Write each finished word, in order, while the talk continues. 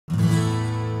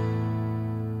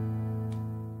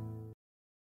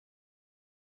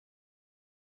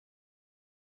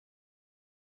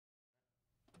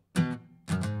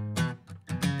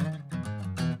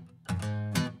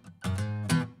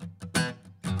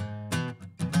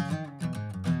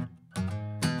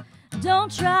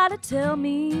Don't try to tell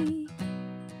me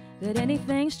that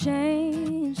anything's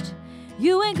changed.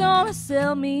 You ain't gonna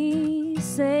sell me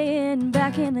saying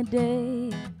back in the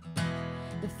day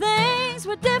the things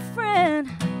were different.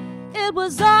 It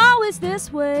was always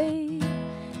this way.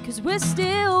 'Cause we're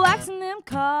still waxing them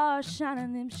cars,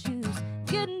 shining them shoes,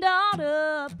 getting dolled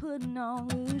up, putting on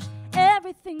rouge.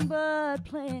 Everything but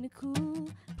playing it cool,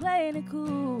 playing it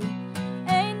cool.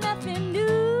 Ain't nothing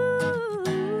new,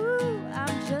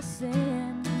 I'm just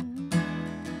saying.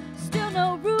 Still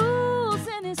no rules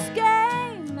in this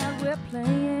game that we're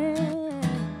playing.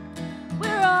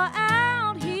 We're all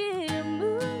out here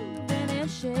moving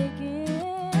and shaking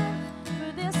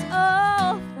for this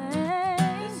old thing,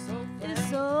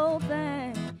 this old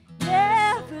thing.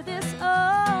 Yeah, for this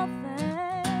old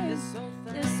thing,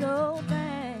 this old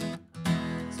thing.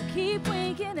 So keep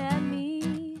winking at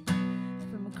me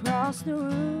from across the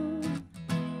room.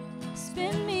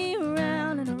 Spin me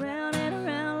around and around and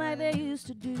around like they used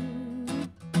to do.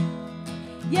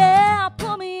 Yeah,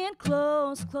 pull me in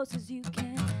close, close as you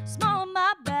can. Small on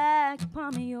my back,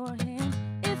 palm of your hand.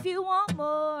 If you want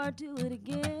more, do it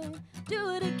again, do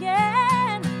it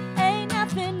again. Ain't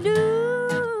nothing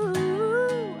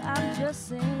new, I'm just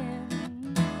saying.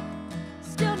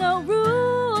 Still no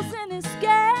rules in this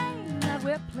game that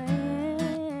we're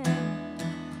playing.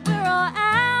 We're all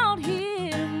out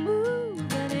here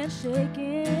moving and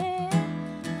shaking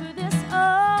for this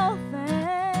old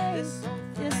thing,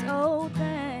 this old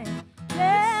thing.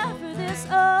 Yeah, for this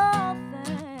old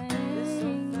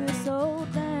thing, this old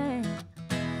thing.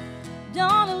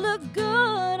 Don't it look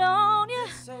good on you?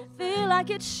 Feel like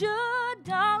it should,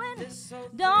 darling.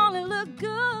 Don't it look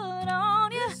good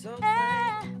on you?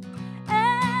 Yeah,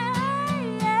 yeah.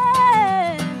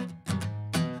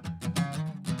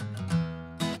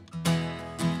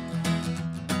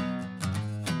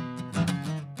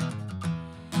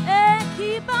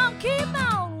 Keep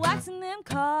on waxing them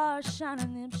cars,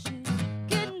 shining them shoes,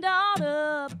 getting dolled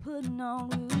up, putting on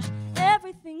rouge.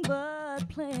 Everything but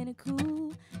playing it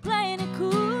cool, playing it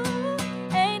cool.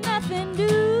 Ain't nothing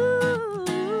new,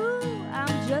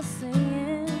 I'm just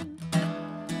saying.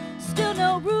 Still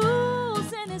no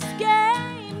rules in this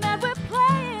game that we're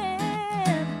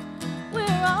playing.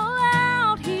 We're all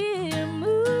out here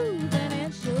moving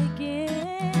and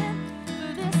shaking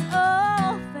for this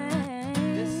old thing,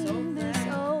 this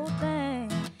old thing.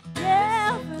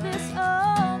 Yeah, for this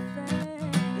old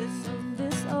thing,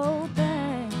 this old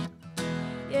thing.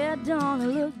 Yeah, don't it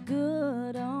look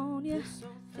good on you?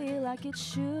 Feel like it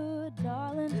should,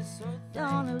 darling.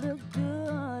 Don't it look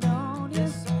good on you?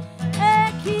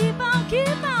 Hey, keep on.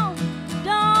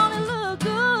 Don't it look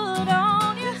good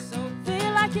on you?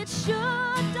 Feel like it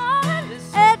should.